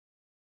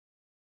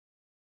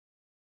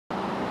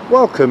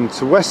Welcome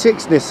to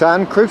Wessex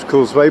Nissan Cribbs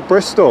Causeway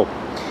Bristol.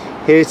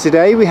 Here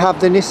today we have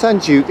the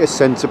Nissan Juke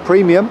Acenta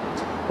Premium,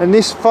 and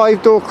this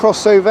 5-door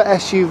crossover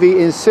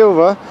SUV in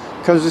silver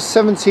comes with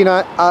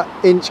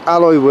 17-inch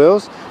alloy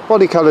wheels,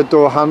 body coloured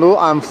door handle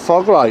and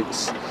fog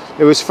lights.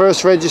 It was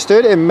first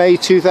registered in May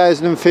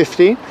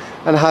 2015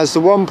 and has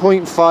the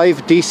 1.5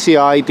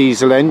 DCI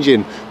diesel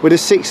engine with a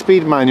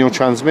 6-speed manual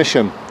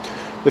transmission.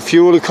 The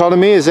fuel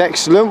economy is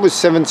excellent with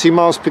 70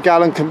 miles per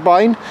gallon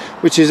combined,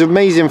 which is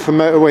amazing for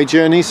motorway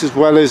journeys as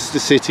well as the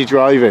city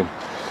driving.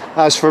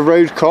 As for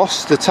road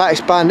costs, the tax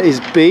band is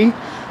B,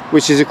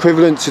 which is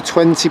equivalent to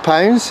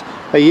 £20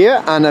 a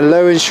year, and a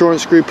low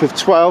insurance group of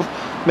 12,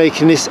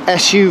 making this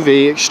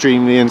SUV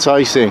extremely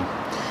enticing.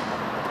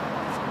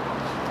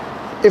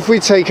 If we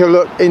take a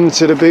look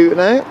into the boot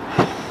now,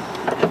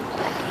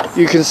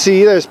 you can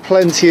see there's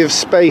plenty of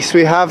space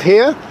we have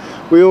here.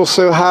 We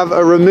also have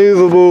a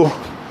removable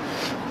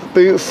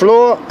boot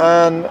floor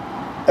and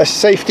a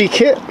safety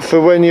kit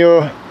for when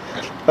you're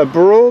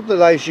abroad that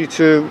allows you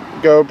to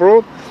go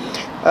abroad.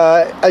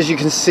 As you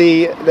can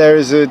see, there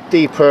is a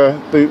deeper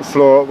boot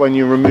floor when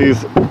you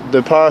remove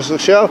the parcel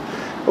shelf.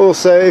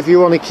 Also, if you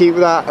want to keep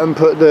that and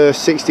put the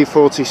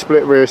 60/40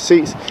 split rear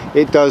seats,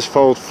 it does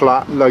fold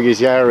flat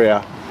luggage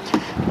area.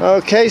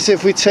 Okay, so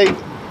if we take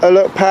a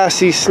look past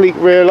these sleek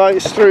rear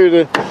lights through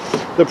the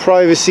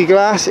privacy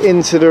glass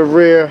into the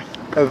rear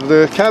of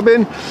the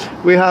cabin,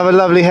 we have a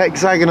lovely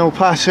hexagonal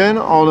pattern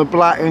on a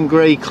black and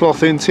grey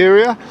cloth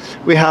interior.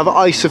 We have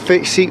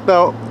Isofix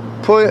seatbelt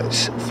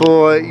ports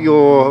for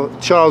your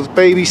child's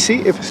baby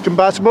seat if it's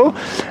compatible,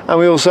 and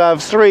we also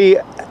have 3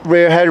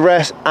 rear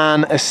headrests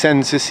and a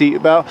centre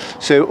seatbelt,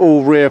 so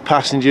all rear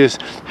passengers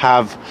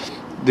have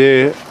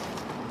a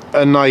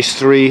nice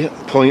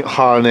 3-point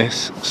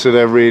harness, so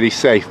they're really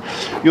safe.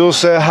 You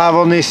also have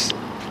on this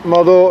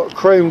model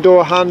chrome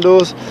door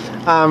handles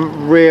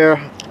and rear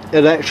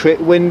electric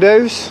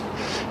windows.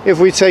 If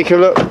we take a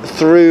look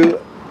through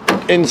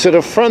into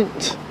the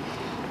front,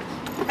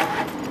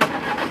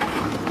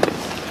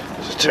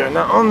 just turn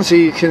that on so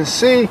you can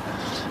see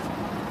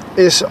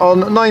it's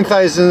on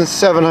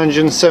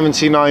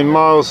 9,779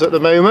 miles at the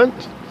moment.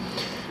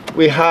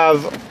 We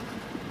have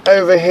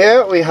over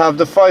here, we have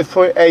the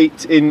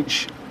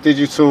 5.8-inch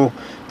digital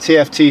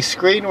TFT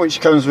screen,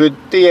 which comes with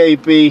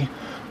DAB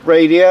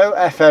radio,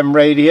 FM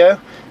radio,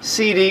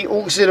 CD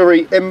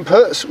auxiliary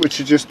inputs, which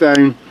are just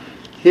down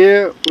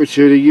here, which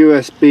are the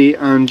USB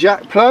and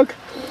jack plug.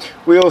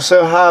 We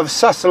also have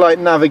satellite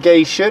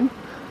navigation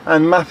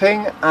and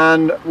mapping,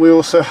 and we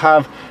also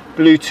have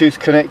Bluetooth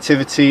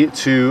connectivity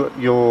to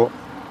your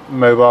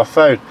mobile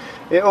phone.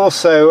 It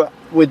also,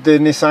 with the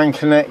Nissan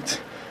Connect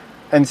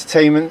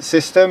entertainment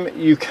system,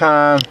 you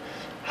can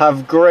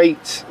have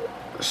great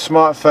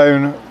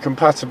smartphone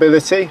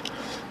compatibility,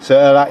 so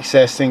it'll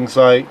access things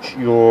like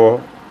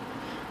your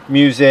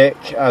music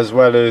as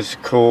well as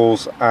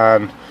calls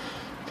and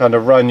kind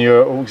of run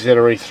your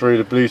auxiliary through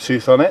the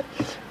Bluetooth on it.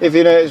 If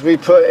you notice, we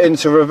put it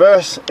into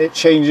reverse, it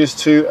changes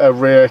to a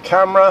rear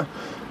camera.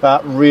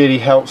 That really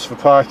helps for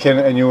parking,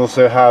 and you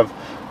also have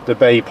the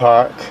bay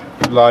park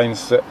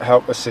lines that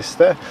help assist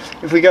there.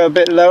 If we go a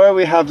bit lower,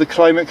 we have the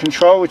climate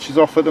control, which is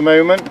off at the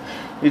moment.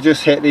 You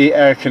just hit the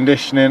air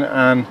conditioning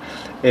and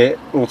it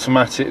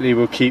automatically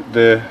will keep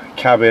the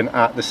cabin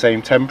at the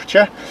same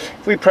temperature.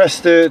 If we press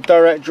the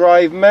direct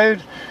drive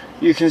mode,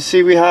 you can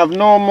see we have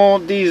normal,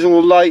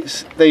 diesel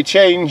lights. They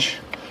change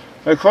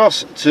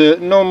across to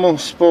normal,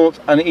 sport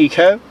and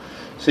eco,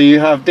 so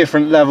you have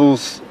different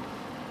levels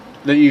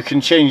that you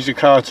can change the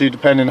car to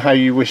depending on how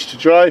you wish to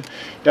drive.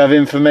 You have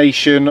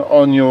information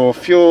on your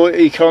fuel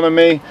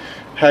economy,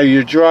 how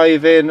you're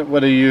driving,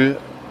 whether you're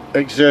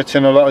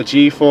exerting a lot of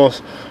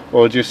G-force,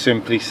 or just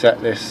simply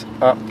set this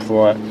up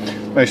for it.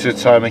 Most of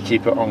the time I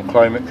keep it on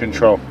climate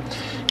control.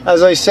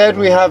 As I said,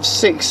 we have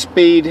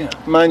 6-speed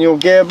manual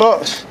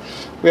gearbox.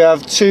 We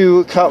have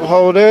 2 cup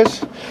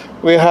holders.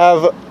 We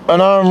have an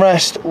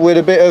armrest with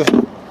a bit of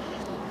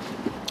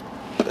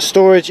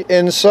storage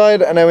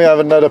inside, and then we have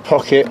another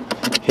pocket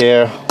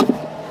here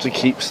to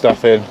keep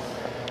stuff in.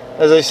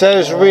 As I said,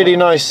 it's a really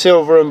nice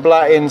silver and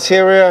black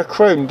interior,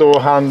 chrome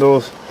door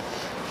handles,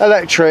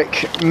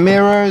 electric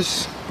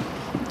mirrors,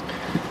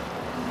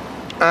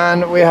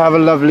 and we have a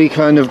lovely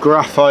kind of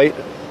graphite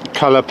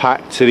colour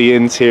pack to the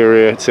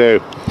interior too.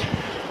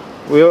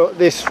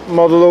 This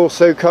model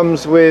also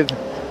comes with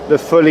the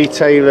fully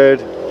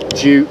tailored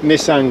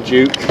Nissan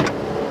Juke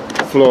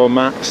floor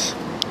mats,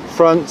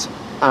 front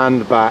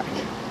and back.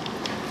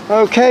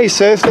 Okay,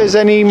 so if there's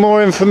any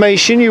more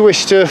information you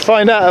wish to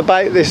find out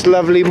about this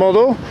lovely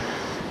model,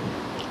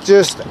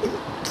 just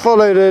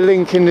follow the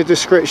link in the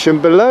description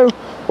below,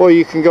 or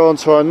you can go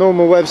onto our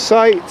normal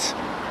website,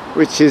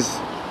 which is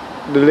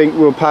the link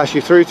we'll pass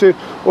you through to,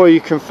 or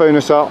you can phone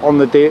us up in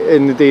the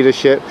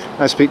dealership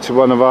and speak to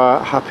one of our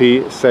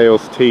happy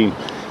sales team.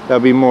 They'll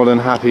be more than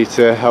happy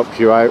to help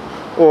you out,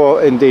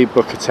 or indeed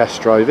book a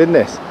test drive in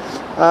this.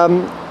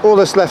 All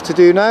that's left to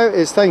do now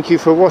is thank you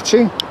for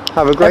watching.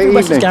 Have a great evening. Every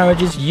Wessex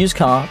Garage's used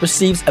car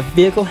receives a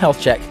vehicle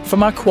health check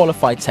from our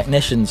qualified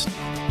technicians.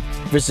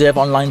 Reserve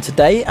online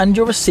today and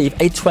you'll receive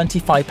a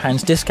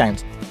 £25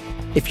 discount.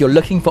 If you're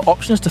looking for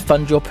options to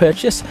fund your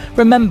purchase,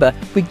 remember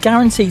we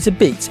guarantee to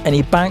beat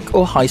any bank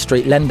or high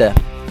street lender.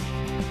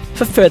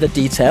 For further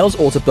details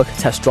or to book a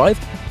test drive,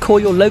 call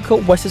your local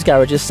Wessex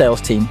Garages sales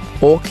team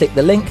or click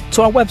the link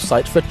to our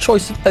website for a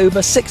choice of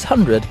over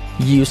 600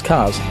 used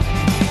cars.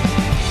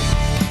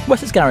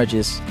 Wessex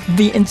Garages,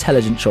 the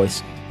intelligent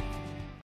choice.